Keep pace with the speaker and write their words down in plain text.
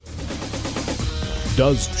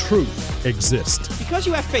Does truth exist? Because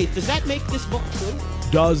you have faith, does that make this book true?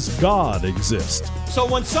 Does God exist? So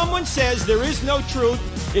when someone says there is no truth,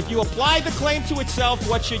 if you apply the claim to itself,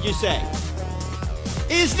 what should you say?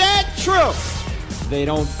 Is that true? They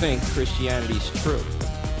don't think Christianity's true.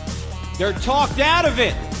 They're talked out of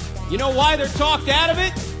it. You know why they're talked out of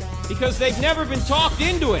it? Because they've never been talked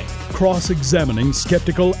into it. Cross-examining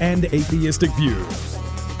skeptical and atheistic views.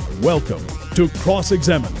 Welcome to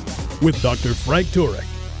Cross-Examine with Dr. Frank Turek.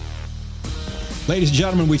 Ladies and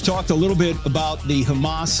gentlemen, we've talked a little bit about the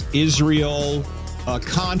Hamas-Israel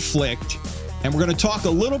conflict, and we're going to talk a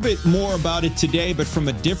little bit more about it today, but from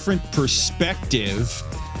a different perspective.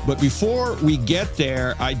 But before we get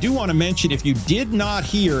there, I do want to mention, if you did not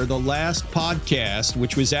hear the last podcast,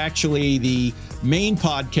 which was actually the main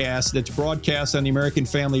podcast that's broadcast on the American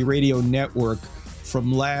Family Radio Network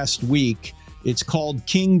from last week, it's called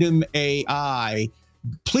Kingdom AI.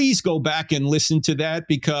 Please go back and listen to that,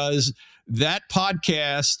 because that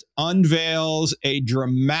podcast unveils a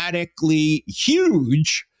dramatically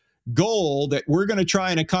huge goal that we're going to try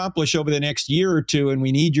and accomplish over the next year or two, and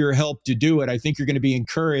we need your help to do it. I think you're going to be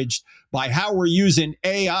encouraged by how we're using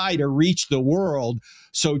AI to reach the world.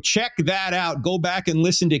 So check that out. Go back and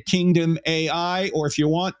listen to Kingdom AI, or if you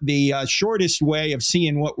want the shortest way of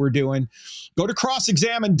seeing what we're doing, go to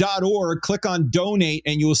crossexamine.org, click on donate,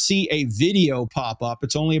 and you'll see a video pop up.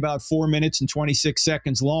 It's only about 4 minutes and 26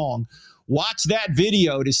 seconds long. Watch that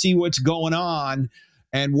video to see what's going on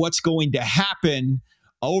and what's going to happen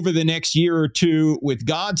over the next year or two with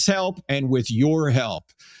God's help and with your help.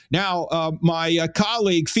 Now, my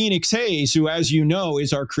colleague, Phoenix Hayes, who, as you know,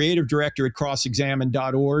 is our creative director at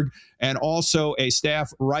crossexamine.org and also a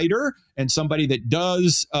staff writer and somebody that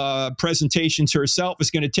does presentations herself,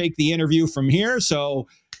 is going to take the interview from here. So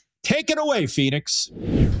take it away, Phoenix.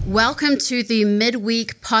 Welcome to the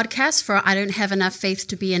midweek podcast for I Don't Have Enough Faith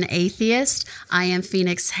to Be an Atheist. I am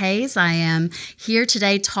Phoenix Hayes. I am here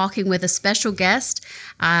today talking with a special guest.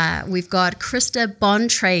 We've got Krista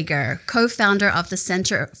Bontrager, co-founder of the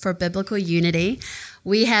Center for Biblical Unity.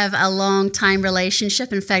 We have a long-time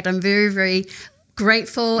relationship. In fact, I'm very, very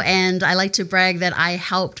grateful, and I like to brag that I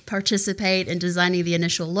helped participate in designing the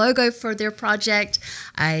initial logo for their project.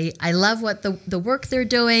 I love what the work they're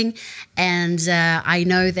doing, and I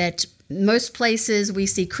know that most places we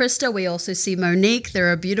see Krista, we also see Monique.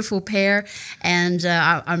 They're a beautiful pair, and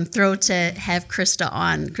I'm thrilled to have Krista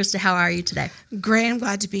on. Krista, how are you today? Great. I'm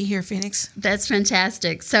glad to be here, Phoenix. That's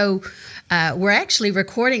fantastic. So we're actually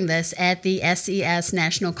recording this at the SES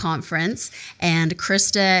National Conference, and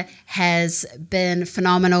Krista has been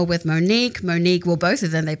phenomenal with Monique. Monique, well, both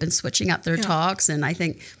of them, they've been switching up their talks, and I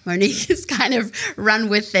think Monique has kind of run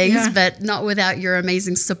with things, but not without your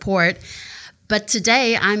amazing support. But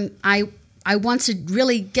today, I want to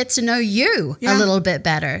really get to know you a little bit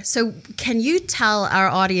better. So can you tell our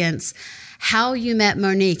audience how you met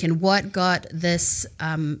Monique and what got this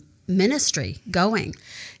ministry going?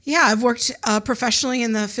 Yeah, I've worked professionally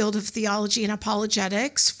in the field of theology and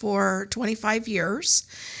apologetics for 25 years.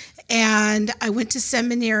 And I went to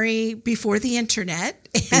seminary before the internet.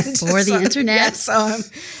 Before the internet? Yes, I'm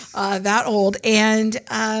that old. And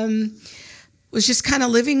was just kind of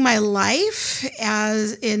living my life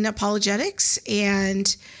as in apologetics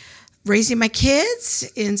and raising my kids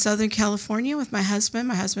in Southern California with my husband.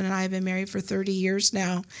 My husband and I have been married for 30 years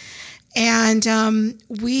now. And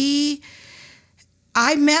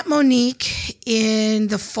I met Monique in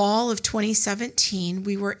the fall of 2017.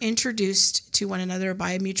 We were introduced to one another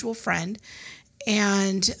by a mutual friend,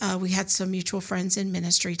 and we had some mutual friends in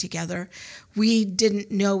ministry together. We didn't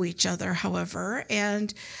know each other, however,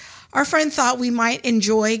 and our friend thought we might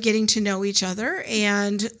enjoy getting to know each other,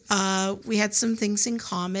 and we had some things in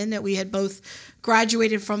common, that we had both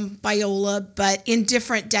graduated from Biola, but in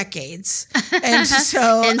different decades. And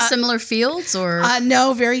so in similar fields, or?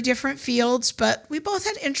 No, very different fields, but we both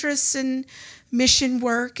had interests in mission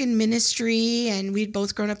work and ministry, and we'd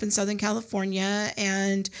both grown up in Southern California,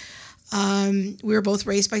 and we were both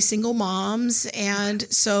raised by single moms, and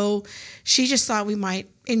so she just thought we might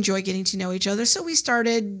enjoy getting to know each other. So we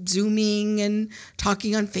started Zooming and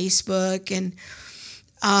talking on Facebook, and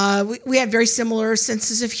we had very similar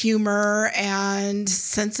senses of humor and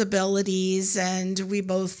sensibilities, and we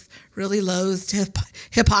both really loathed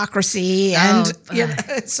hypocrisy. And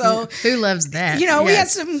so who loves that? We had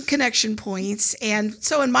some connection points. And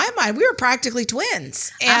so in my mind, we were practically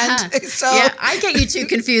twins. And so I get you two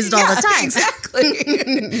confused all the time.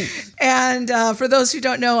 Exactly. And for those who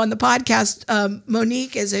don't know on the podcast,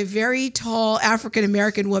 Monique is a very tall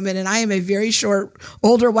African-American woman, and I am a very short,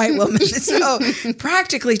 older white woman. So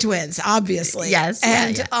practically twins, obviously. Yes.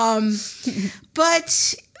 And,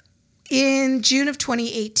 but in June of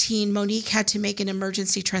 2018, Monique had to make an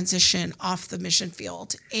emergency transition off the mission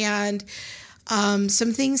field. And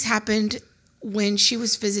some things happened when she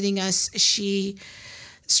was visiting us. She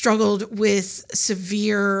struggled with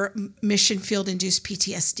severe mission field induced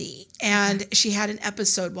PTSD. And she had an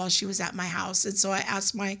episode while she was at my house. And so I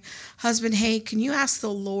asked my husband, hey, can you ask the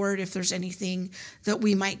Lord if there's anything that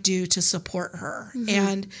we might do to support her?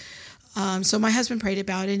 And so my husband prayed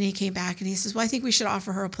about it, and he came back and he says, well, I think we should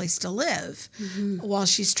offer her a place to live while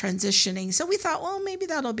she's transitioning. So we thought, well, maybe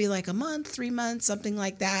that'll be like a month, 3 months, something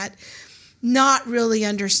like that. Not really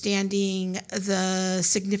understanding the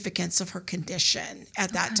significance of her condition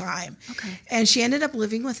at that time. And she ended up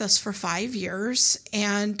living with us for 5 years.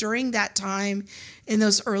 And during that time, in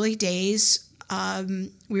those early days,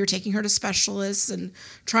 we were taking her to specialists and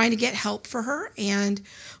trying to get help for her. And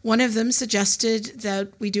one of them suggested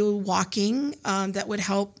that we do walking that would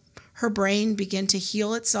help her brain begin to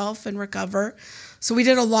heal itself and recover. So we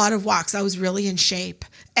did a lot of walks. I was really in shape.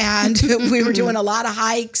 And we were doing a lot of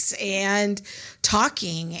hikes and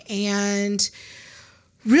talking, and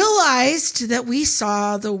realized that we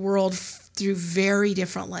saw the world through very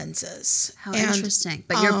different lenses. How interesting.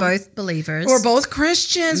 But you're both believers. We're both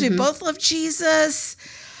Christians. We both love Jesus.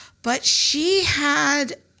 But she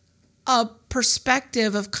had a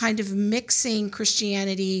perspective of kind of mixing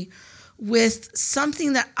Christianity with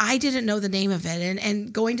something that I didn't know the name of it.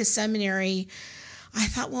 And going to seminary, I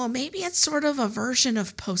thought, well, maybe it's sort of a version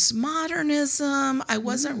of postmodernism. I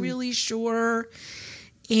wasn't really sure.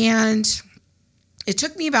 And it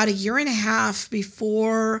took me about 1.5 years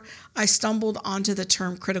before I stumbled onto the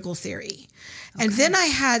term critical theory. And then I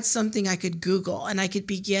had something I could Google, and I could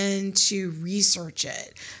begin to research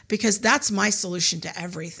it, because that's my solution to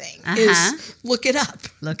everything is look it up.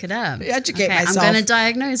 Look it up. Educate myself. I'm going to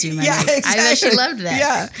diagnose you, Monique. Yeah, exactly. I bet she loved that.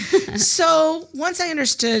 Yeah. So once I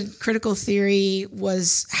understood critical theory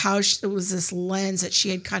was how it was this lens that she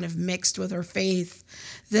had kind of mixed with her faith,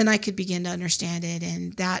 then I could begin to understand it.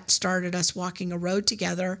 And that started us walking a road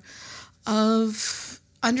together of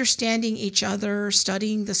understanding each other,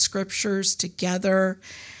 studying the scriptures together,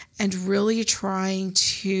 and really trying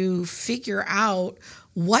to figure out,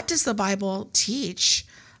 what does the Bible teach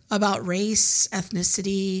about race,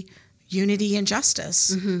 ethnicity, unity, and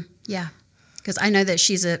justice? Yeah. Because I know that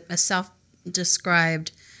she's a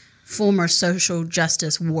self-described former social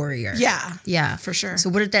justice warrior. Yeah. Yeah. For sure.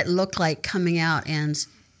 So what did that look like coming out? And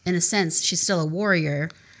in a sense, she's still a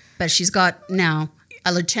warrior, but she's got now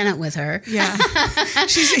a lieutenant with her. Yeah.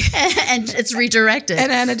 And it's redirected.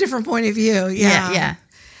 And a different point of view. Yeah.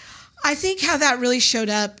 I think how that really showed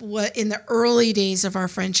up in the early days of our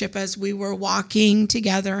friendship, as we were walking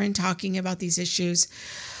together and talking about these issues,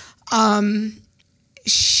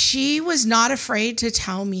 she was not afraid to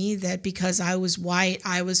tell me that because I was white,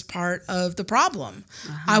 I was part of the problem.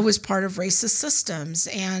 I was part of racist systems.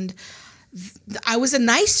 And I was a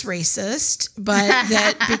nice racist, but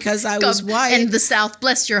that because I was white. In the South,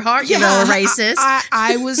 bless your heart, you know, a racist.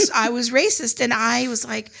 I was racist, and I was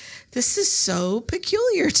like, this is so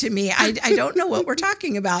peculiar to me. I don't know what we're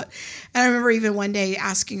talking about. And I remember even one day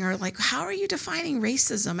asking her, like, how are you defining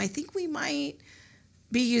racism? I think we might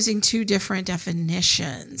be using two different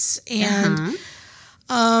definitions. And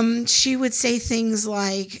she would say things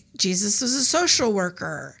like, Jesus is a social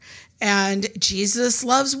worker, and Jesus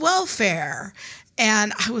loves welfare.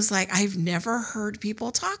 And I was like, I've never heard people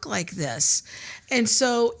talk like this. And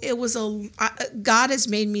so it was God has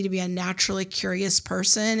made me to be a naturally curious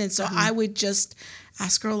person. And so I would just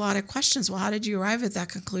ask her a lot of questions. Well, how did you arrive at that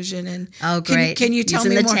conclusion? And great. Can you tell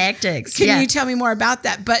me more? Tactics. Can you tell me more about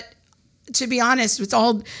that? But to be honest, with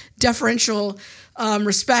all deferential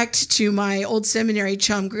respect to my old seminary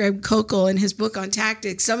chum, Greg Kokel, and his book on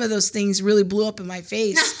tactics, some of those things really blew up in my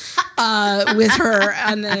face with her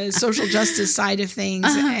on the social justice side of things.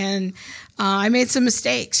 And I made some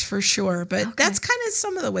mistakes for sure, but that's kind of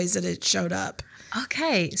some of the ways that it showed up.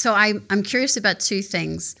 Okay. So I'm curious about two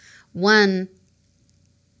things. One,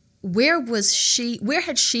 where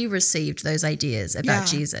had she received those ideas about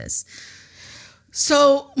Jesus?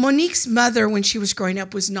 So Monique's mother, when she was growing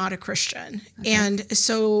up, was not a Christian. And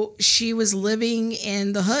so she was living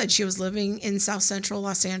in the hood. She was living in South Central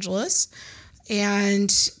Los Angeles.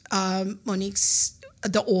 And Monique's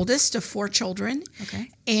the oldest of 4 children. Okay.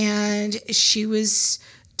 And she was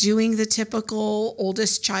doing the typical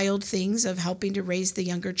oldest child things of helping to raise the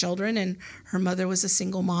younger children. And her mother was a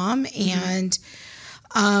single mom. And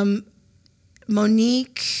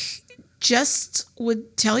Monique just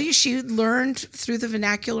would tell you she learned through the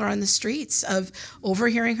vernacular on the streets of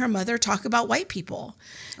overhearing her mother talk about white people.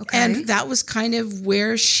 Okay. And that was kind of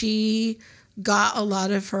where she got a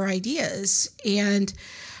lot of her ideas. And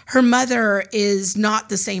her mother is not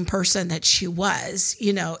the same person that she was,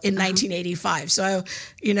 in 1985. So,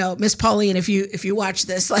 Miss Pauline, if you watch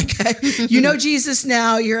this, like, Jesus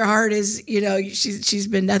now, your heart is, she's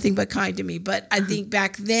been nothing but kind to me. But I think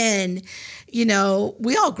back then, we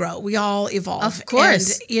all grow, we all evolve. Of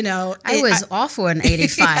course. And, I was awful in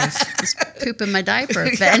 85, just pooping my diaper.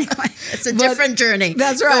 But anyway, it's a different journey.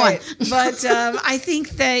 That's right. But I think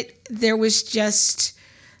that there was just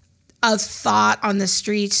a thought on the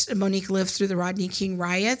streets. Monique lived through the Rodney King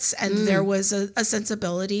riots, and there was a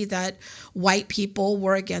sensibility that white people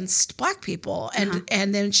were against black people.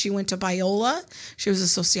 And then she went to Biola. She was a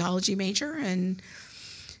sociology major and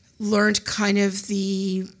learned kind of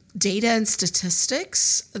the data and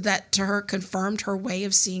statistics that to her confirmed her way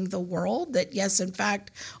of seeing the world, that yes, in fact,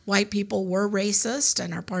 white people were racist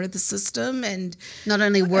and are part of the system. And not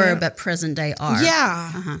only were, but present day are.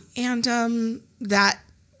 Yeah. And that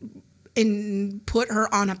put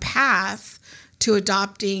her on a path to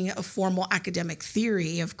adopting a formal academic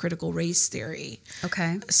theory of critical race theory.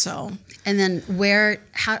 Okay. So, and then where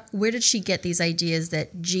did she get these ideas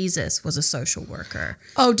that Jesus was a social worker?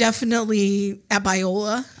 Oh, definitely at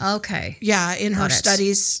Biola. Okay. Yeah, in her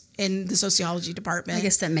studies in the sociology department. I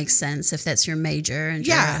guess that makes sense if that's your major and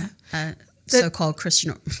yeah, you're so-called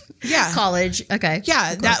Christian college. Okay.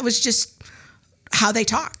 Yeah, cool. That was just how they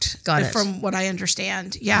talked. Got it. From what I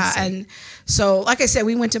understand. Yeah. And so, like I said,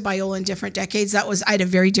 we went to Biola in different decades. I had a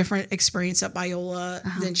very different experience at Biola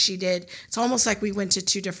than she did. It's almost like we went to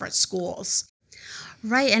 2 different schools.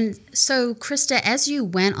 Right. And so, Krista, as you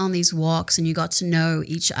went on these walks and you got to know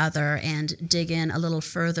each other and dig in a little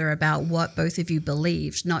further about what both of you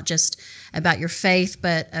believed, not just about your faith,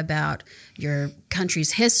 but about your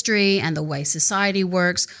country's history and the way society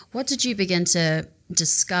works, what did you begin to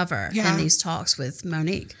discover in these talks with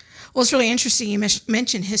Monique? Well, it's really interesting you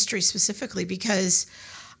mentioned history specifically, because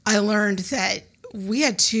I learned that we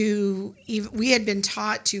had been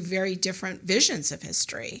taught 2 very different visions of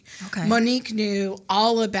history. Okay. Monique knew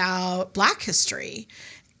all about Black history,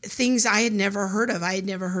 things I had never heard of. I had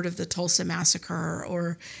never heard of the Tulsa Massacre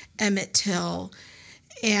or Emmett Till.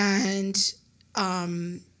 And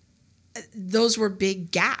those were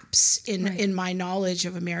big gaps in my knowledge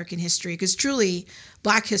of American history, because truly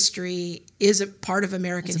Black history is a part of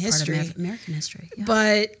American history. Part of American history. Yeah.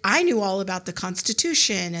 But I knew all about the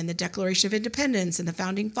Constitution and the Declaration of Independence and the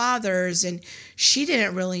Founding Fathers, and she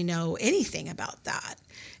didn't really know anything about that.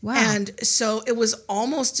 Wow. And so it was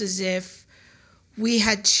almost as if we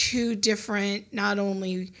had 2 different, not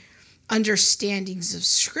only understandings of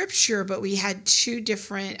Scripture, but we had 2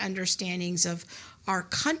 different understandings of our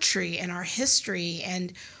country and our history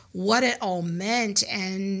and what it all meant.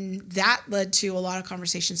 And that led to a lot of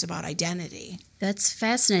conversations about identity. That's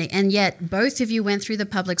fascinating. And yet both of you went through the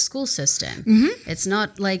public school system. It's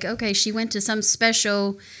not like, okay, she went to some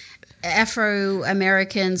special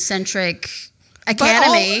Afro-American centric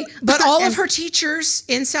academy. But all of her teachers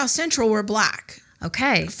in South Central were Black.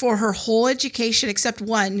 Okay. For her whole education, except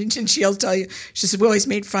one, and she'll tell you, she said, we always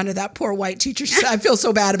made fun of that poor white teacher. She said, I feel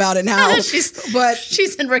so bad about it now.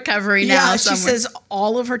 She's in recovery now. Yeah, she says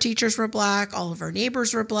all of her teachers were Black, all of her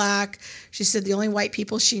neighbors were Black. She said the only white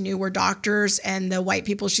people she knew were doctors and the white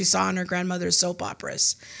people she saw in her grandmother's soap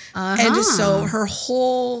operas. And so her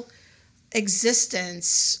whole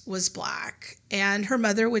existence was Black. And her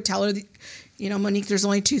mother would tell her, Monique, there's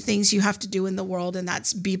only 2 things you have to do in the world, and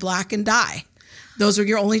that's be Black and die. Those are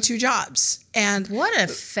your only 2 jobs. And what a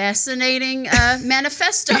fascinating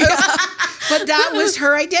manifesto. But that was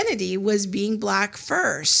her identity, was being Black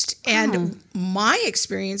first. And my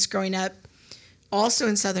experience growing up also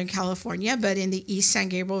in Southern California, but in the East San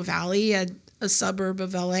Gabriel Valley, a suburb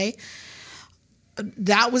of LA,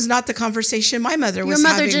 that was not the conversation my mother was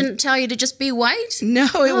having. Your mother didn't tell you to just be white? No,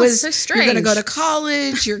 it was, so strange. You're going to go to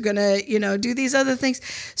college, you're going to, do these other things.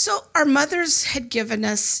 So our mothers had given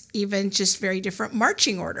us even just very different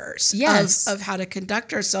marching orders of how to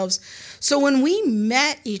conduct ourselves. So when we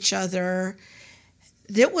met each other,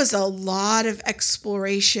 there was a lot of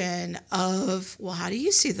exploration of, well, how do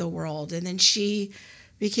you see the world? And then she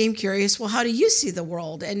became curious, well, how do you see the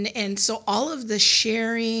world? And so all of the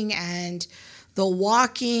sharing and the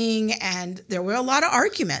walking, and there were a lot of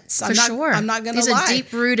arguments. For sure. I'm not going to lie. These are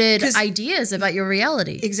deep-rooted ideas about your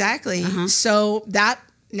reality. Exactly. So that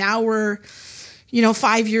now we're,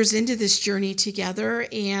 5 years into this journey together,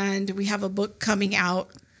 and we have a book coming out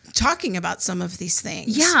talking about some of these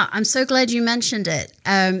things. Yeah, I'm so glad you mentioned it.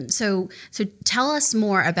 So tell us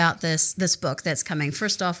more about this book that's coming.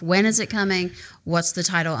 First off, when is it coming? What's the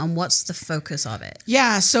title and what's the focus of it?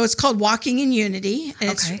 Yeah, so it's called Walking in Unity,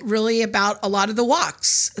 and it's really about a lot of the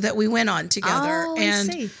walks that we went on together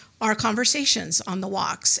and our conversations on the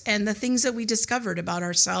walks and the things that we discovered about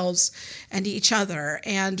ourselves and each other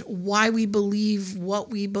and why we believe what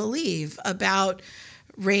we believe about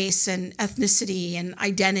race and ethnicity and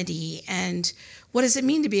identity, and what does it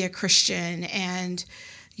mean to be a Christian, and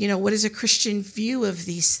what is a Christian view of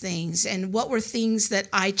these things, and what were things that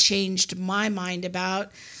I changed my mind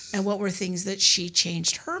about, and what were things that she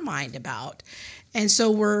changed her mind about. And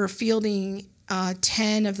so we're fielding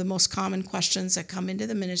 10 of the most common questions that come into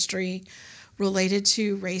the ministry related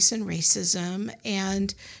to race and racism,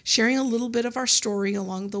 and sharing a little bit of our story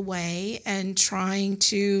along the way, and trying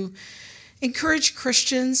to encourage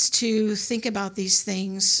Christians to think about these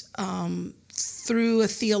things through a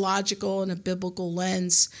theological and a biblical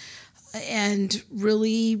lens, and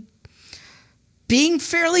really being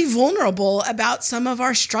fairly vulnerable about some of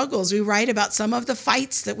our struggles. We write about some of the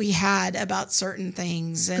fights that we had about certain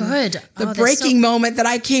things. And the breaking moment that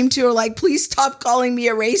I came to are like, please stop calling me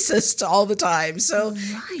a racist all the time. So,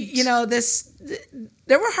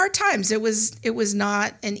 there were hard times. It was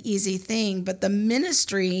not an easy thing, but the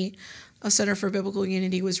ministry of Center for Biblical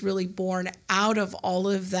Unity was really born out of all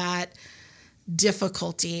of that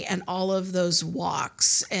difficulty and all of those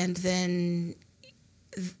walks. And then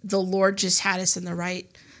the Lord just had us in the right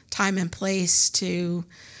time and place to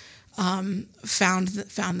found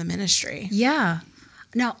the ministry. Yeah.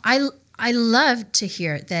 Now, I love to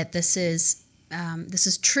hear that this is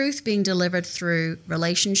truth being delivered through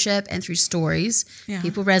relationship and through stories. Yeah.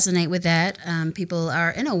 People resonate with that. People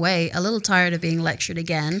are, in a way, a little tired of being lectured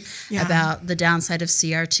again about the downside of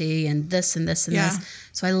CRT and this and this and this.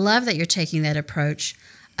 So I love that you're taking that approach.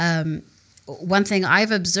 One thing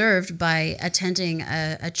I've observed by attending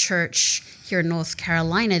a church here in North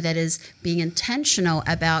Carolina that is being intentional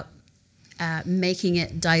about making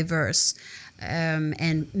it diverse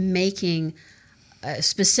and making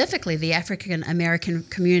specifically the African American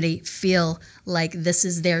community feel like this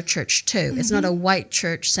is their church too. Mm-hmm. It's not a white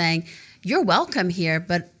church saying, you're welcome here,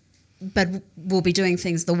 but we'll be doing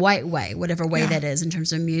things the white way, whatever way that is in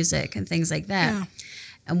terms of music and things like that. Yeah.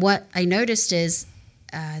 And what I noticed is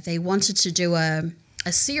they wanted to do a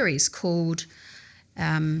series called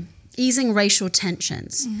Easing Racial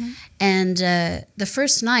Tensions. Mm-hmm. And the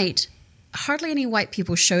first night, hardly any white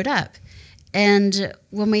people showed up. And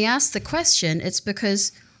when we asked the question, it's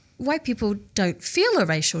because white people don't feel a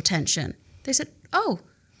racial tension. They said,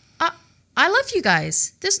 I love you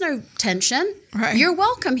guys. There's no tension. Right. You're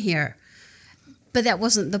welcome here. But that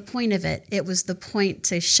wasn't the point of it. It was the point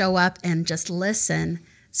to show up and just listen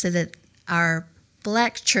so that our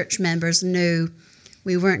Black church members knew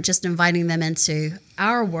we weren't just inviting them into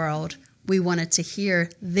our world. We wanted to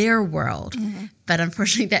hear their world. Mm-hmm. But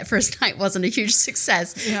unfortunately, that first night wasn't a huge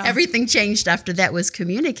success. Yeah. Everything changed after that was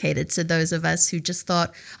communicated to those of us who just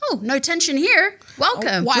thought, no tension here.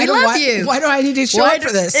 Welcome. We love you. Why do I need to show up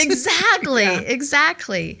for this? Exactly.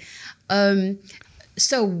 Exactly.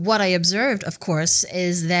 So what I observed, of course,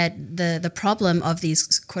 is that the problem of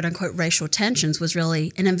these quote-unquote racial tensions was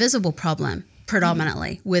really an invisible problem,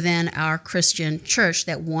 predominantly within our Christian church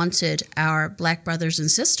that wanted our Black brothers and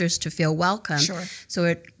sisters to feel welcome. Sure. So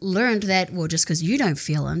it learned that, just because you don't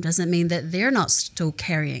feel them doesn't mean that they're not still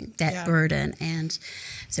carrying that burden. And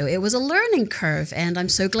so it was a learning curve, and I'm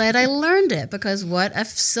so glad I learned it, because what a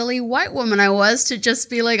silly white woman I was to just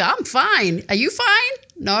be like, I'm fine. Are you fine?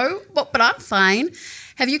 No, but I'm fine.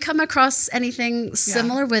 Have you come across anything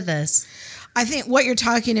similar with this? I think what you're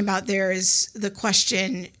talking about there is the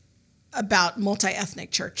question about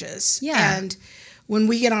multi-ethnic churches. Yeah. And when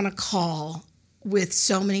we get on a call with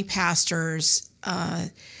so many pastors,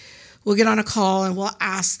 we'll get on a call and we'll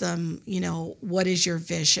ask them, what is your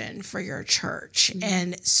vision for your church? Mm-hmm.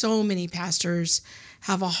 And so many pastors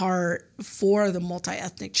have a heart for the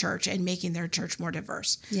multi-ethnic church and making their church more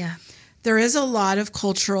diverse. Yeah. There is a lot of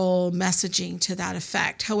cultural messaging to that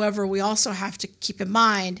effect. However, we also have to keep in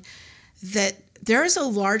mind that there is a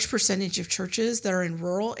large percentage of churches that are in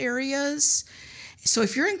rural areas. So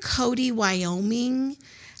if you're in Cody, Wyoming,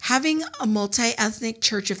 having a multi-ethnic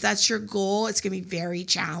church, if that's your goal, it's going to be very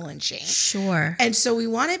challenging. Sure. And so we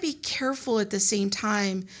want to be careful at the same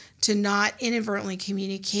time to not inadvertently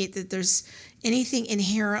communicate that there's anything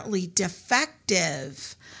inherently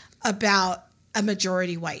defective about a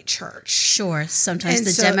majority white church. Sure. Sometimes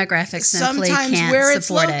the demographics simply sometimes can't where it's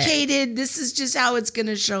support located, this is just how it's going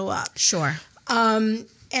to show up. Sure. And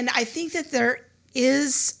I think that there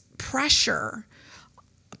is pressure,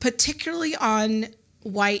 particularly on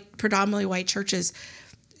predominantly white churches,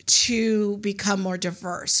 to become more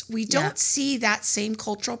diverse. We don't see that same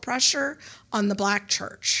cultural pressure on the Black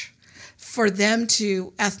church for them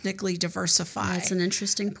to ethnically diversify. That's an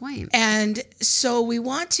interesting point. And so we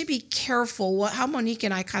want to be careful. How Monique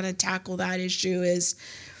and I kind of tackle that issue is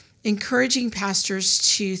encouraging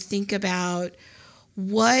pastors to think about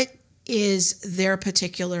what is their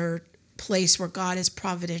particular place where God has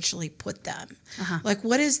providentially put them. Like,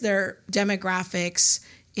 what is their demographics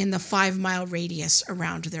in the 5-mile radius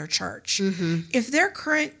around their church? If their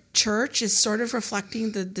current church is sort of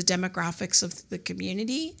reflecting the demographics of the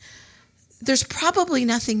community, there's probably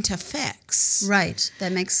nothing to fix. Right.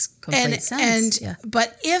 That makes complete sense.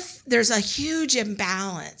 But if there's a huge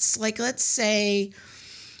imbalance, like let's say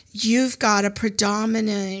you've got a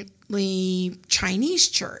predominantly Chinese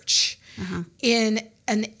church in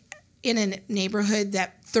a neighborhood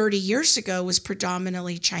that 30 years ago was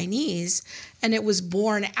predominantly Chinese, and it was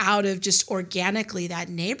born out of just organically that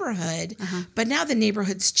neighborhood. But now the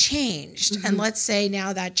neighborhood's changed. And let's say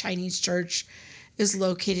now that Chinese church is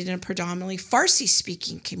located in a predominantly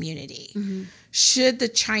Farsi-speaking community. Should the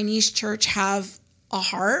Chinese church have a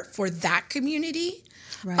heart for that community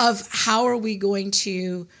of how are we going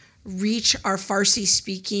to reach our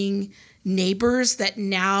Farsi-speaking neighbors that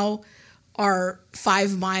now are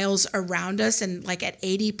 5 miles around us, and like at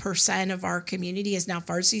 80% of our community is now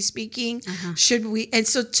Farsi speaking? Should we? And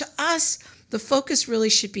so to us, the focus really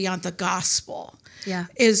should be on the gospel.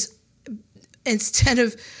 Is instead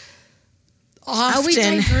of often, are we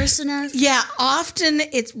diverse enough? Often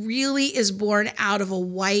it really is born out of a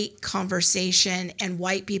white conversation and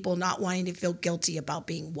white people not wanting to feel guilty about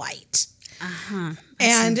being white.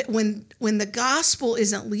 And when the gospel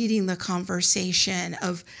isn't leading the conversation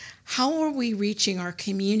of how are we reaching our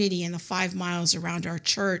community in the 5 miles around our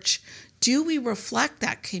church, do we reflect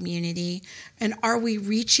that community, and are we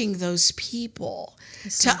reaching those people?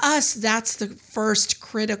 To us, that's the first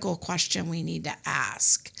critical question we need to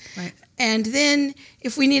ask. And then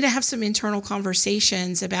if we need to have some internal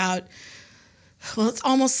conversations about, well, it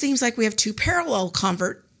almost seems like we have two parallel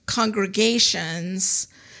congregations.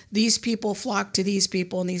 These people flock to these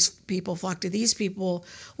people and these people flock to these people.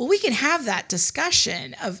 Well, we can have that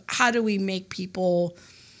discussion of how do we make people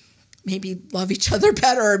maybe love each other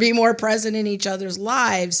better or be more present in each other's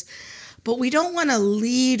lives. But we don't want to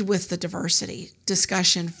lead with the diversity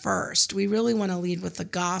discussion first. We really want to lead with the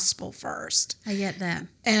gospel first. I get that.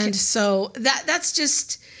 And so that's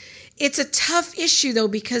just, it's a tough issue though,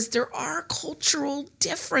 because there are cultural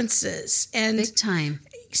differences. And big time.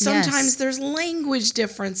 Sometimes there's language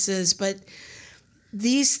differences, but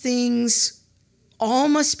these things all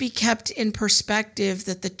must be kept in perspective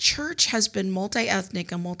that the church has been multi-ethnic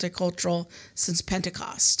and multicultural since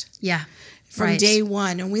Pentecost. From day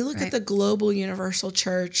one. And we look at the global universal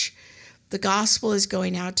church, the gospel is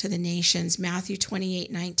going out to the nations. Matthew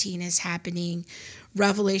 28:19 is happening.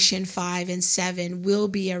 Revelation 5 and 7 will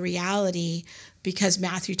be a reality because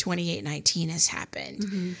Matthew 28:19 has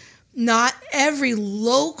happened. Not every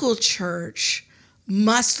local church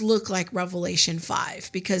must look like Revelation 5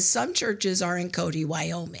 because some churches are in Cody,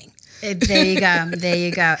 Wyoming. There you go. There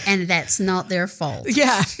you go. And that's not their fault.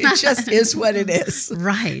 It just is what it is.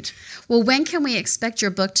 Right. Well, when can we expect your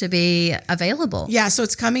book to be available? So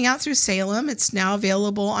it's coming out through Salem. It's now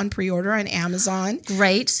available on pre-order on Amazon.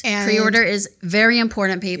 Great. And pre-order is very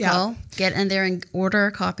important, people. Get in there and order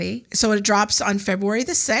a copy. So it drops on February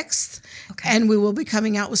the 6th. And we will be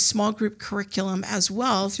coming out with small group curriculum as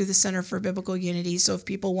well through the Center for Biblical Unity. So if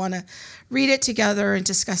people want to read it together and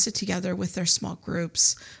discuss it together with their small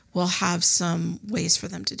groups, we'll have some ways for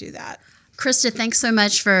them to do that. Krista, thanks so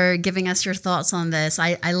much for giving us your thoughts on this.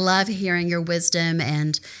 I love hearing your wisdom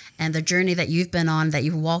and the journey that you've been on, that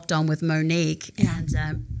you've walked on with Monique. And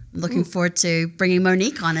I'm looking forward to bringing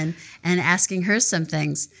Monique on and asking her some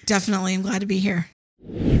things. Definitely. I'm glad to be here.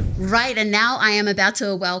 Right, and now I am about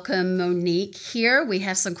to welcome Monique here. We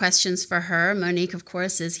have some questions for her. Monique, of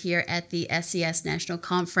course, is here at the SES National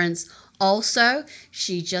Conference. Also,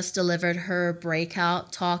 she just delivered her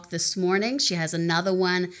breakout talk this morning. She has another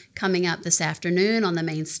one coming up this afternoon on the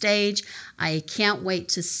main stage. I can't wait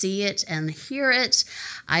to see it and hear it.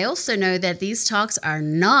 I also know that these talks are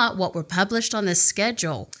not what were published on the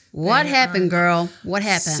schedule. What happened, girl? What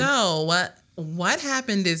happened? So, what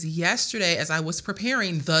happened is yesterday, as I was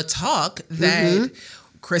preparing the talk that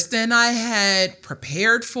Krista and I had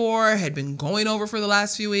prepared for, had been going over for the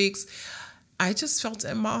last few weeks, I just felt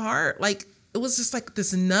in my heart, like, it was just like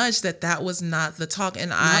this nudge that was not the talk.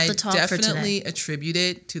 And I definitely attribute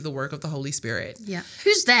it to the work of the Holy Spirit. Yeah.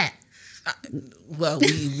 Who's that? Well,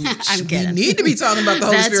 we need to be talking about the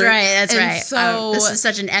Holy Spirit. That's right. So this is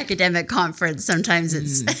such an academic conference. Sometimes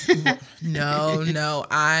it's no.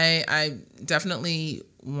 I definitely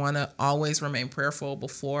want to always remain prayerful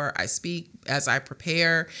before I speak, as I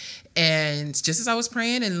prepare. And just as I was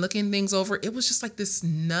praying and looking things over, it was just like this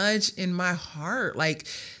nudge in my heart, like,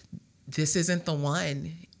 this isn't the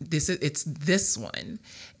one. It's this one.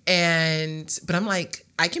 But I'm like,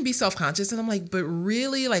 I can be self-conscious, and I'm like, but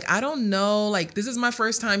really, like, I don't know, like, this is my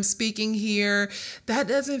first time speaking here. That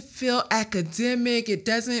doesn't feel academic. It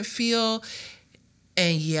doesn't feel,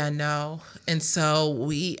 and no. And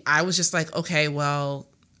so I was just like, okay, well,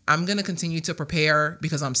 I'm going to continue to prepare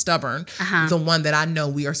because I'm stubborn. The one that I know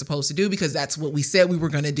we are supposed to do, because that's what we said we were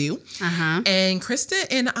going to do. And Krista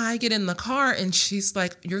and I get in the car, and she's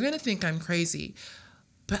like, you're going to think I'm crazy,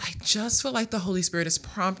 but I just feel like the Holy Spirit is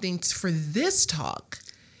prompting for this talk.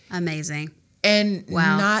 Amazing. And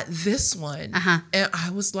not this one. And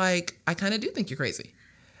I was like, I kind of do think you're crazy,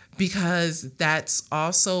 because that's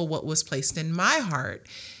also what was placed in my heart.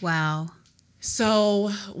 Wow.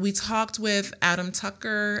 So we talked with Adam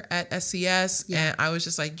Tucker at SES, and I was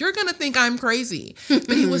just like, you're going to think I'm crazy.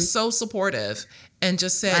 But he was so supportive and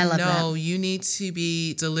just said, no, you need to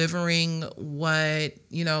be delivering what,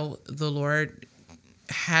 the Lord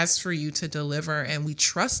has for you to deliver. And we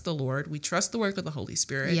trust the Lord. We trust the work of the Holy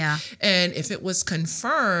Spirit. Yeah. And if it was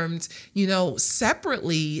confirmed,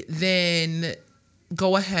 separately, then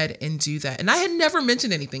go ahead and do that. And I had never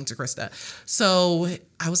mentioned anything to Krista. So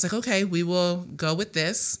I was like, okay, we will go with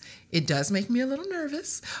this. It does make me a little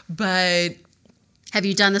nervous, but... Have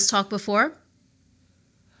you done this talk before?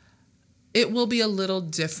 It will be a little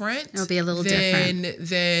different. It'll be a little different.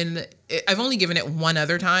 Than I've only given it one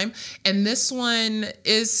other time. And this one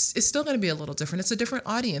is still going to be a little different. It's a different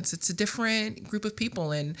audience. It's a different group of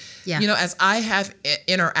people. And, as I have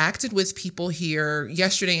interacted with people here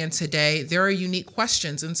yesterday and today, there are unique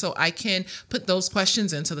questions. And so I can put those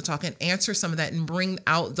questions into the talk and answer some of that and bring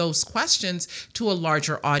out those questions to a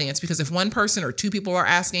larger audience. Because if one person or two people are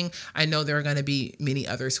asking, I know there are going to be many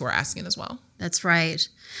others who are asking as well. That's right.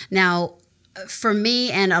 Now, for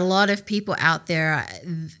me and a lot of people out there,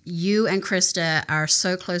 you and Krista are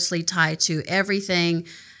so closely tied to everything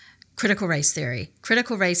critical race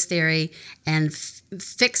theory, and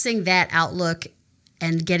fixing that outlook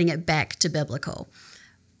and getting it back to biblical.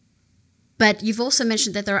 But you've also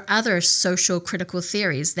mentioned that there are other social critical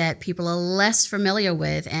theories that people are less familiar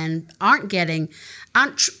with and they're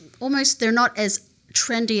not as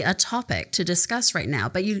trendy a topic to discuss right now.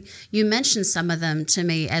 But you mentioned some of them to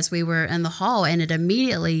me as we were in the hall, and it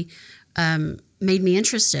immediately made me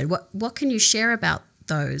interested. What can you share about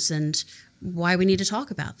those and why we need to talk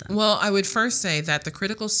about them? Well, I would first say that the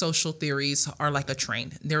critical social theories are like a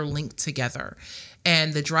train. They're linked together.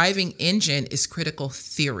 And the driving engine is critical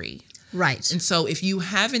theory. Right. And so if you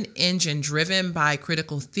have an engine driven by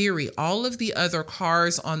critical theory, all of the other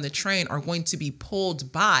cars on the train are going to be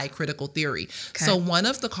pulled by critical theory. Okay. So one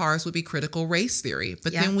of the cars would be critical race theory,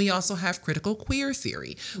 but then we also have critical queer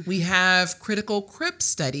theory. We have critical crip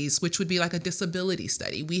studies, which would be like a disability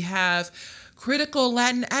study. We have critical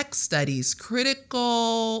Latinx studies,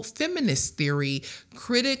 critical feminist theory,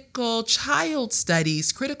 critical child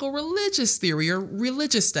studies, critical religious theory or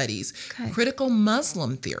religious studies, critical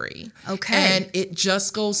Muslim theory. And it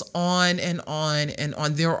just goes on and on and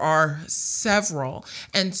on. There are several.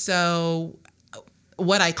 And so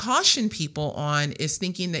what I caution people on is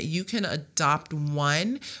thinking that you can adopt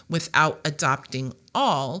one without adopting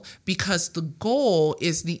all, because the goal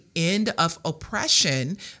is the end of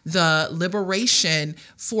oppression, the liberation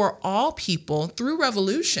for all people through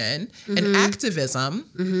revolution and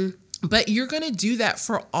activism. But you're going to do that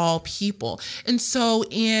for all people. And so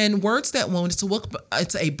in Words That Wound,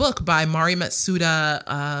 it's a book by Mari Matsuda,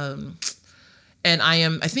 and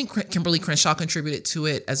I think Kimberly Crenshaw contributed to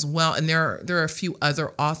it as well. And there are a few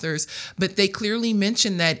other authors, but they clearly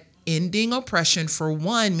mention that ending oppression for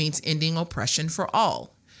one means ending oppression for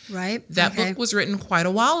all. Right. That book was written quite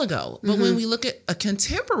a while ago. But when we look at a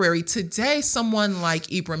contemporary today, someone like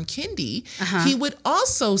Ibram Kendi, he would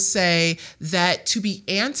also say that to be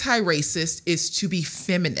anti-racist is to be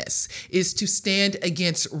feminist, is to stand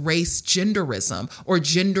against race genderism or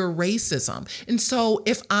gender racism. And so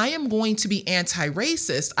if I am going to be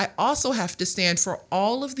anti-racist, I also have to stand for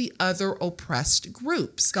all of the other oppressed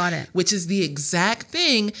groups. Got it. Which is the exact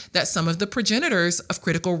thing that some of the progenitors of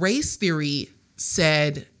critical race theory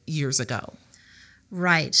said years ago.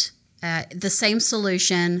 Right. The same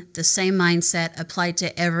solution, the same mindset applied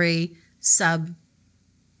to every sub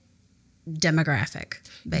demographic,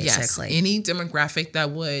 basically. Yes, any demographic that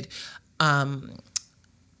would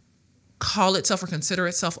call itself or consider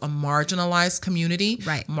itself a marginalized community.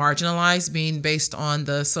 Right. Marginalized being based on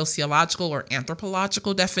the sociological or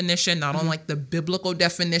anthropological definition, not on like the biblical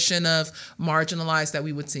definition of marginalized that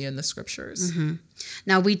we would see in the scriptures.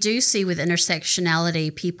 Now, we do see with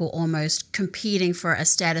intersectionality people almost competing for a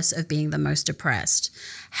status of being the most oppressed.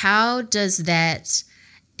 How does that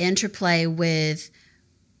interplay with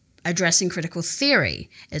addressing critical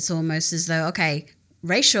theory? It's almost as though, okay,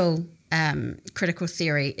 racial critical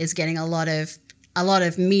theory is getting a lot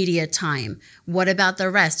of media time. What about the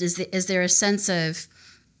rest? Is there a sense of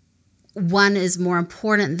one is more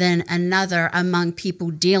important than another among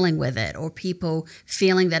people dealing with it or people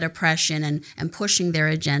feeling that oppression and pushing their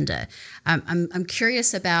agenda? I'm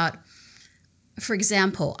curious about, for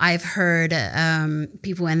example, I've heard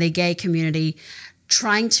people in the gay community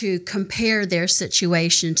trying to compare their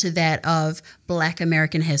situation to that of Black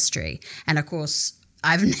American history. And of course,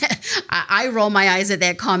 I roll my eyes at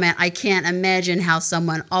that comment. I can't imagine how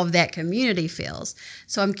someone of that community feels.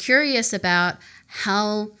 So I'm curious about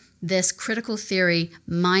how this critical theory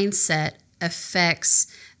mindset affects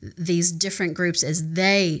these different groups as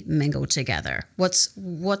they mingle together. What's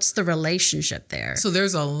the relationship there? So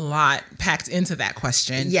there's a lot packed into that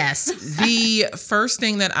question. Yes. The first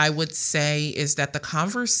thing that I would say is that the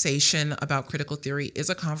conversation about critical theory is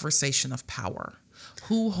a conversation of power.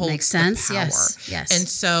 Who holds Makes sense. the power? Yes. And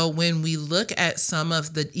so when we look at some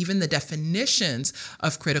of even the definitions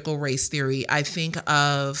of critical race theory, I think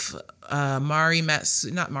of not Mari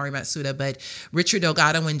Matsuda, but Richard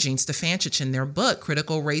Delgado and Jean Stefanchich in their book,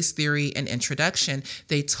 Critical Race Theory and Introduction.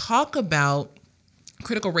 They talk about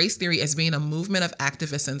critical race theory as being a movement of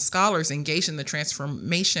activists and scholars engaged in the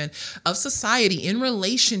transformation of society in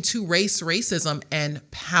relation to race, racism, and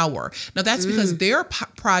power. Now, that's because their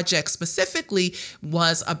project specifically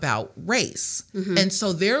was about race. And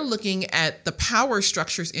so they're looking at the power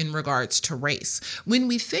structures in regards to race. When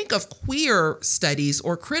we think of queer studies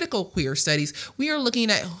or critical queer studies, we are looking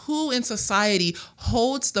at who in society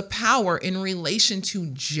holds the power in relation to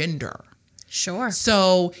gender. Sure.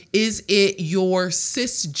 So is it your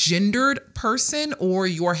cisgendered person or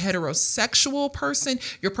your heterosexual person,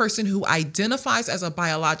 your person who identifies as a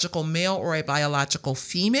biological male or a biological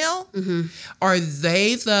female? Are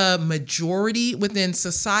they the majority within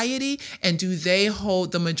society, and do they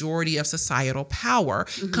hold the majority of societal power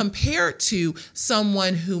compared to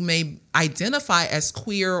someone who may identify as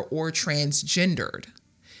queer or transgendered?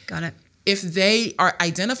 Got it. If they are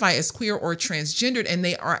identified as queer or transgendered and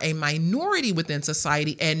they are a minority within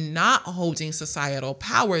society and not holding societal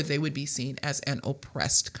power, they would be seen as an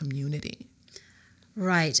oppressed community.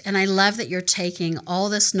 Right. And I love that you're taking all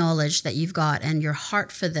this knowledge that you've got and your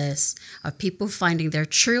heart for this, of people finding their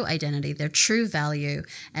true identity, their true value.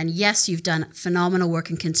 And yes, you've done phenomenal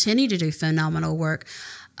work and continue to do phenomenal work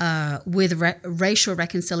with racial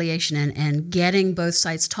reconciliation and getting both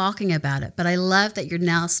sides talking about it. But I love that you're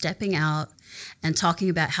now stepping out and talking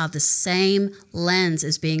about how the same lens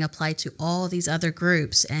is being applied to all these other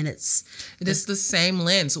groups. And it is the same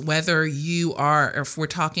lens, whether you are, if we're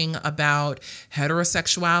talking about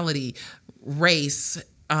heterosexuality, race,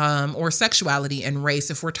 or sexuality and race,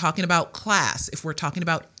 if we're talking about class, if we're talking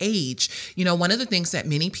about age. You know, one of the things that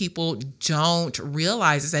many people don't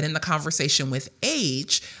realize is that in the conversation with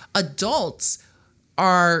age, adults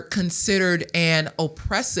are considered an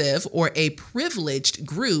oppressive or a privileged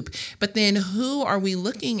group. But then who are we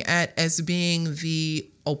looking at as being the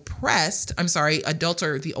oppressed? I'm sorry, adults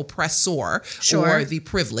are the oppressor or the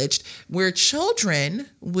privileged, where children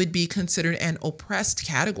would be considered an oppressed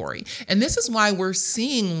category. And this is why we're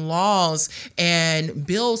seeing laws and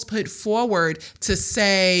bills put forward to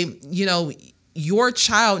say, you know, your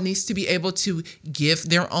child needs to be able to give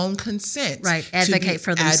their own consent. Right. Advocate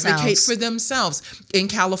for themselves. Advocate for themselves. In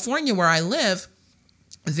California, where I live,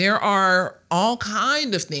 there are all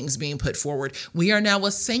kind of things being put forward. We are now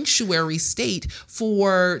a sanctuary state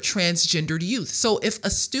for transgendered youth. So if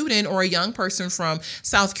a student or a young person from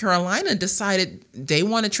South Carolina decided they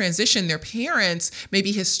want to transition, their parents may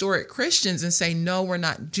be historic Christians and say, no, we're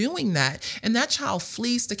not doing that, and that child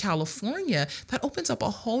flees to California, that opens up a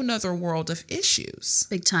whole nother world of issues.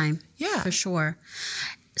 Big time. Yeah. For sure.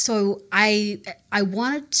 So I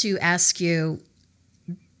wanted to ask you,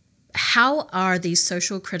 how are these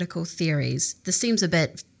social critical theories, this seems a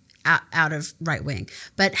bit out of right wing,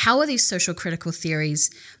 but how are these social critical theories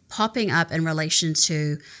popping up in relation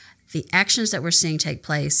to the actions that we're seeing take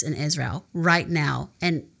place in Israel right now?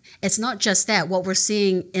 And it's not just that, what we're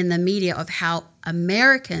seeing in the media of how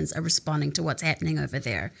Americans are responding to what's happening over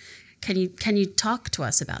there. Can you talk to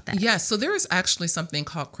us about that? Yes. So there is actually something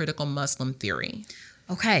called critical Muslim theory.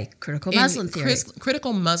 Okay, critical Muslim theory.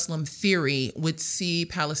 Critical Muslim theory would see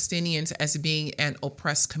Palestinians as being an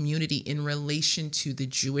oppressed community in relation to the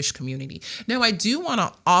Jewish community. Now, I do want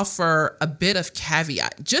to offer a bit of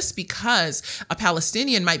caveat. Just because a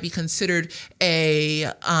Palestinian might be considered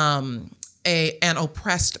an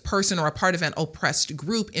oppressed person or a part of an oppressed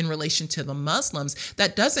group in relation to the Muslims,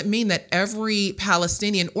 that doesn't mean that every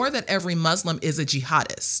Palestinian or that every Muslim is a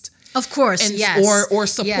jihadist. Of course, yes. Or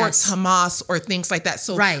supports Hamas or things like that.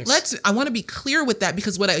 So right. I want to be clear with that,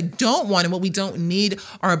 because what I don't want and what we don't need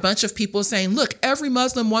are a bunch of people saying, look, every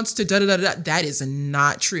Muslim wants to da-da-da-da. That is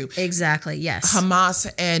not true. Exactly, yes. Hamas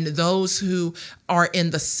and those who are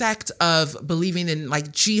in the sect of believing in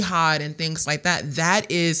like jihad and things like that, that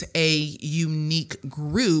is a unique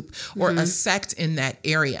group or a sect in that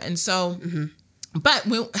area. And so... But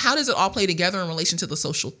how does it all play together in relation to the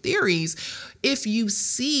social theories? If you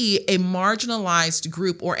see a marginalized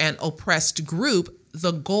group or an oppressed group,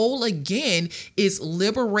 the goal again is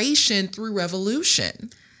liberation through revolution.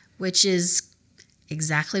 Which is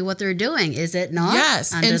exactly what they're doing, is it not?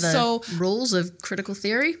 Yes. Under the rules of critical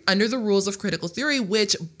theory? Under the rules of critical theory,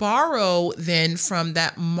 which borrow then from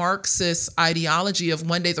that Marxist ideology of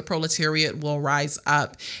one day the proletariat will rise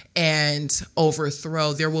up and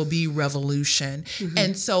overthrow. There will be revolution.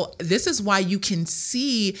 And so this is why you can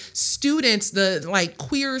see students, like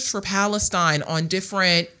Queers for Palestine on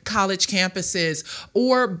different college campuses,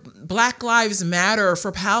 or Black Lives Matter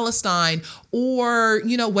for Palestine, or,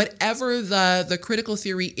 whatever the critical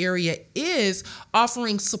theory area is,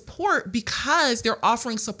 offering support because they're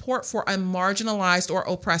offering support for a marginalized or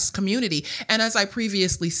oppressed community. And as I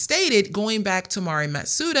previously stated, going back to Mari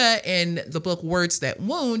Matsuda in the book Words That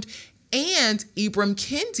Wound, and Ibram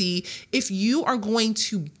Kendi, if you are going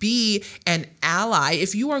to be an ally,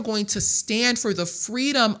 if you are going to stand for the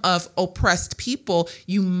freedom of oppressed people,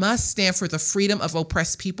 you must stand for the freedom of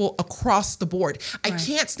oppressed people across the board. Right. I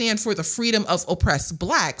can't stand for the freedom of oppressed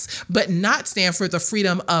Blacks, but not stand for the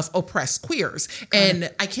freedom of oppressed queers.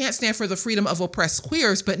 And I can't stand for the freedom of oppressed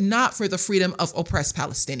queers, but not for the freedom of oppressed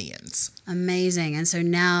Palestinians. Amazing. And so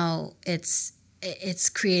now it's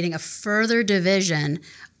creating a further division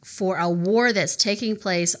for a war that's taking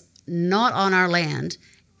place not on our land,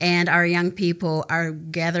 and our young people are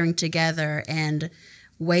gathering together and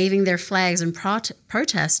waving their flags and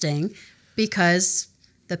protesting because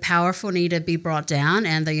the powerful need to be brought down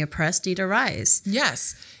and the oppressed need to rise.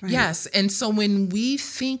 Yes, right. Yes. And so when we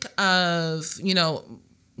think of,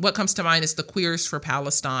 what comes to mind is the Queers for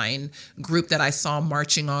Palestine group that I saw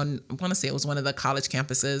marching on, I want to say it was one of the college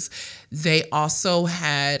campuses. They also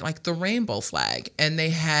had like the rainbow flag, and they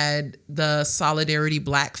had the Solidarity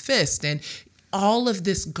Black Fist, and all of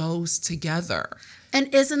this goes together.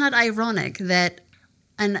 And isn't it ironic that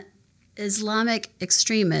an Islamic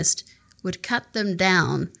extremist would cut them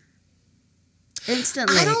down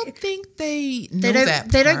instantly? I don't think they know that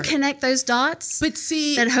part. They don't connect those dots. But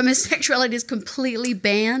see, that homosexuality is completely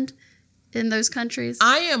banned in those countries.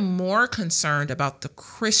 I am more concerned about the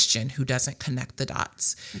Christian who doesn't connect the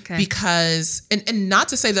dots. Okay. Because, and not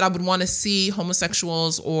to say that I would want to see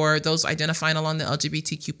homosexuals or those identifying along the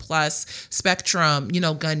LGBTQ plus spectrum,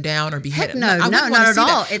 gunned down or beheaded. Heck no, not at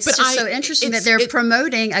all. It's but just so interesting that they're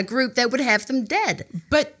promoting a group that would have them dead.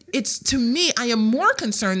 But it's, to me, I am more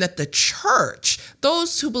concerned that the church,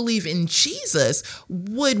 those who believe in Jesus,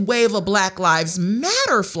 would wave a Black Lives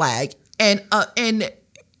Matter flag and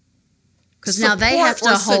because now they have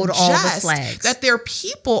to hold all the flags. That their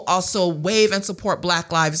people also wave and support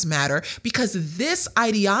Black Lives Matter, because this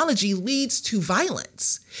ideology leads to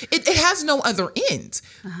violence. It has no other end.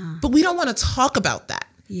 But we don't want to talk about that.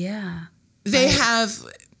 Yeah. They have...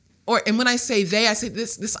 And when I say they, I say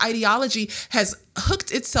this ideology has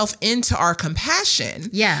hooked itself into our compassion.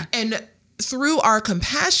 Yeah. And through our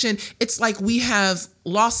compassion, it's like we have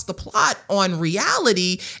lost the plot on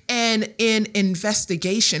reality. And in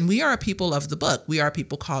investigation, we are a people of the book. We are a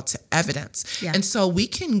people called to evidence. Yeah. And so we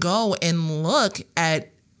can go and look at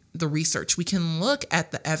the research. We can look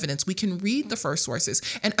at the evidence. We can read the first sources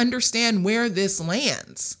and understand where this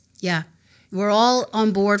lands. Yeah. We're all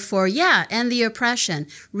on board for, end the oppression.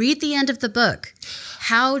 Read the end of the book.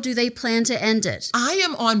 How do they plan to end it? I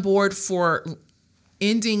am on board for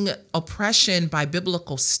ending oppression by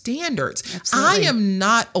biblical standards. Absolutely. I am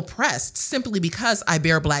not oppressed simply because I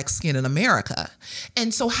bear black skin in America.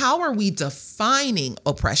 And so how are we defining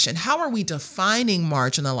oppression? How are we defining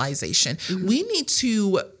marginalization? Mm-hmm. We need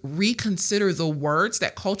to reconsider the words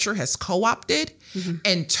that culture has co-opted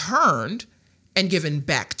and turned and given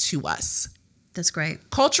back to us. That's great.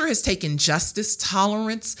 Culture has taken justice,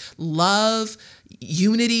 tolerance, love,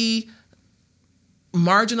 unity,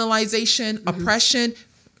 marginalization, oppression,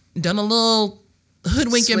 done a little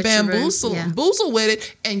hoodwink and bamboozle with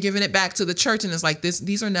it, and giving it back to the church. And it's like,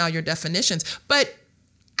 these are now your definitions. But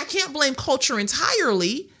I can't blame culture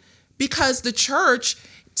entirely, because the church,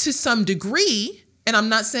 to some degree, and I'm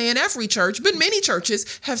not saying every church, but many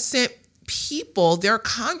churches have sent people, their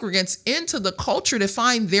congregants, into the culture to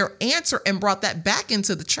find their answer and brought that back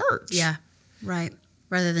into the church. Yeah, right.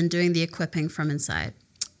 Rather than doing the equipping from inside.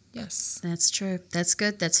 Yes. That's true. That's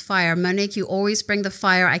good. That's fire. Monique, you always bring the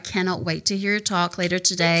fire. I cannot wait to hear your talk later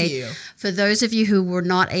today. Thank you. For those of you who were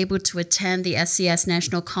not able to attend the SCS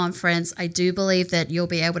National Conference, I do believe that you'll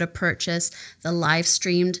be able to purchase the live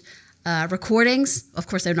streamed recordings. Of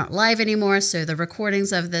course, they're not live anymore, so the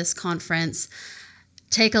recordings of this conference.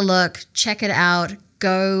 Take a look. Check it out.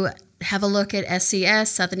 Go have a look at SCS,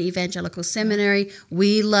 Southern Evangelical Seminary.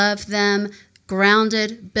 We love them.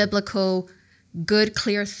 Grounded, biblical, good,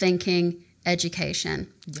 clear thinking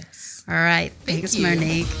education. Yes. All right. Thanks,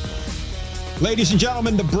 Monique. Ladies and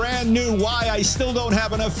gentlemen, the brand new Why I Still Don't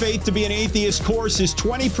Have Enough Faith to Be an Atheist course is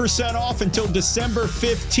 20% off until December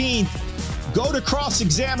 15th. Go to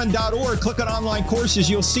crossexamine.org, click on online courses,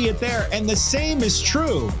 you'll see it there. And the same is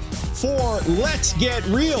true for Let's Get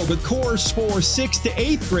Real, the course for 6th to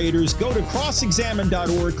 8th graders. Go to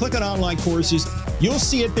crossexamine.org, click on online courses. You'll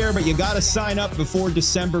see it there, but you got to sign up before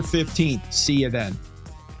December 15th. See you then.